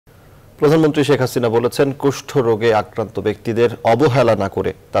প্রধানমন্ত্রী শেখ হাসিনা বলেছেন, কুষ্ঠ রোগে আক্রান্ত ব্যক্তিদের অবহেলা না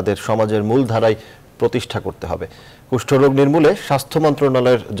করে তাদের সমাজের মূলধারায় প্রতিষ্ঠা করতে হবে। কুষ্ঠ রোগ নির্মূলে স্বাস্থ্য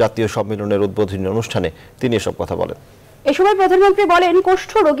মন্ত্রণালয়ের জাতীয় সম্মেলনের উদ্বোধনী অনুষ্ঠানে তিনি এসব কথা বলেন। এ সময় প্রধানমন্ত্রী বলেন,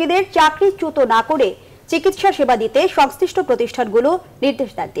 কুষ্ঠ রোগীদের চাকরিচ্যুত না করে চিকিৎসা সেবা দিতে সংশ্লিষ্ট প্রতিষ্ঠানগুলো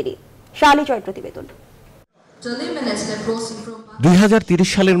নির্দেশ দেন তিনি। শালি জয় প্রতিবেদন। 2030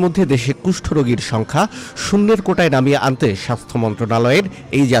 সালের মধ্যে দেশে কুষ্ঠরোগীর সংখ্যা শূন্যের কোটায় নামিয়ে আনতে স্বাস্থ্য মন্ত্রণালয়ের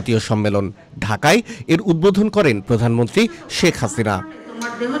এই জাতীয় সম্মেলন ঢাকায় এর উদ্বোধন করেন প্রধানমন্ত্রী শেখ হাসিনা।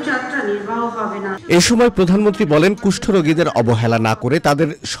 এ সময় প্রধানমন্ত্রী বলেন, কুষ্ঠরোগীদের অবহেলা না করে তাদের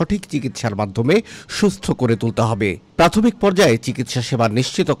সঠিক চিকিৎসার মাধ্যমে সুস্থ করে তুলতে হবে। প্রাথমিক পর্যায়ে চিকিৎসা সেবা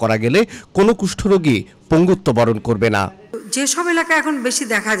নিশ্চিত করা গেলে কোনো কুষ্ঠরোগী পঙ্গুত্ব বরণ করবে না। যেসব এলাকা এখন বেশি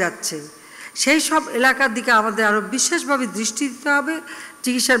দেখা যাচ্ছে সেই সব এলাকার দিকে আমাদের আরো বিশেষভাবে দৃষ্টি দিতে হবে,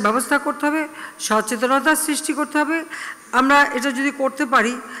 চিকিৎসার ব্যবস্থা করতে হবে, সচেতনতা সৃষ্টি করতে হবে। আমরা এটা যদি করতে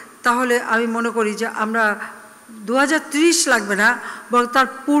পারি তাহলে আমি মনে করি যে আমরা 2030 লাগবে না, বরং তার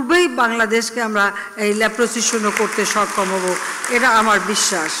পূর্বেই বাংলাদেশকে আমরা এই লেপ্রোসি শূন্য করতে সক্ষম হব, এটা আমার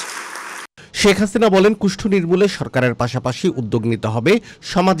বিশ্বাস। শেখ হাসিনা বলেন, কুষ্ঠ নির্মূলে সরকারের পাশাপাশি উদ্যোগ নিতে হবে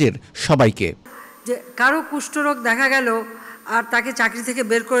সমাজের সবাইকে। যে কারো কুষ্ঠরোগ দেখা গেল আর তাকে চাকরি থেকে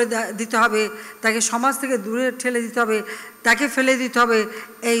বের করে দিতে হবে, তাকে সমাজ থেকে দূরে ঠেলে দিতে হবে, তাকে ফেলে দিতে হবে,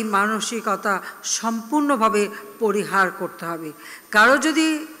 এই মানসিকতা সম্পূর্ণভাবে পরিহার করতে হবে। কারো যদি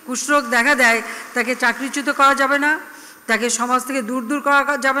কুষ্ঠরোগ দেখা দেয় তাকে চাকরিচ্যুত করা যাবে না, তাকে সমাজ থেকে দূর করা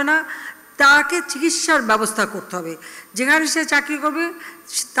যাবে না, তাকে চিকিৎসার ব্যবস্থা করতে হবে। যেখানে সে চাকরি করবে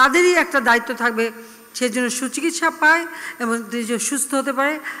তাদেরই একটা দায়িত্ব থাকবে সে যেন সুচিকিৎসা পায় এবং সুস্থ হতে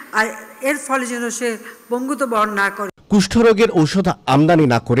পারে, আর এর ফলে যেন সে পঙ্গুত্ব বরণ না করে। কুষ্ঠরোগের ঔষধ আমদানি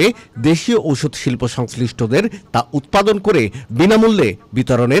না করে দেশীয় ঔষধ শিল্প সংশ্লিষ্টদের তা উৎপাদন করে বিনামূল্যে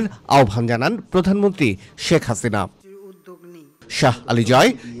বিতরণের আহ্বান জানান প্রধানমন্ত্রী শেখ হাসিনা। শাহ আলী জয়,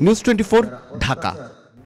 নিউজ 24, ঢাকা।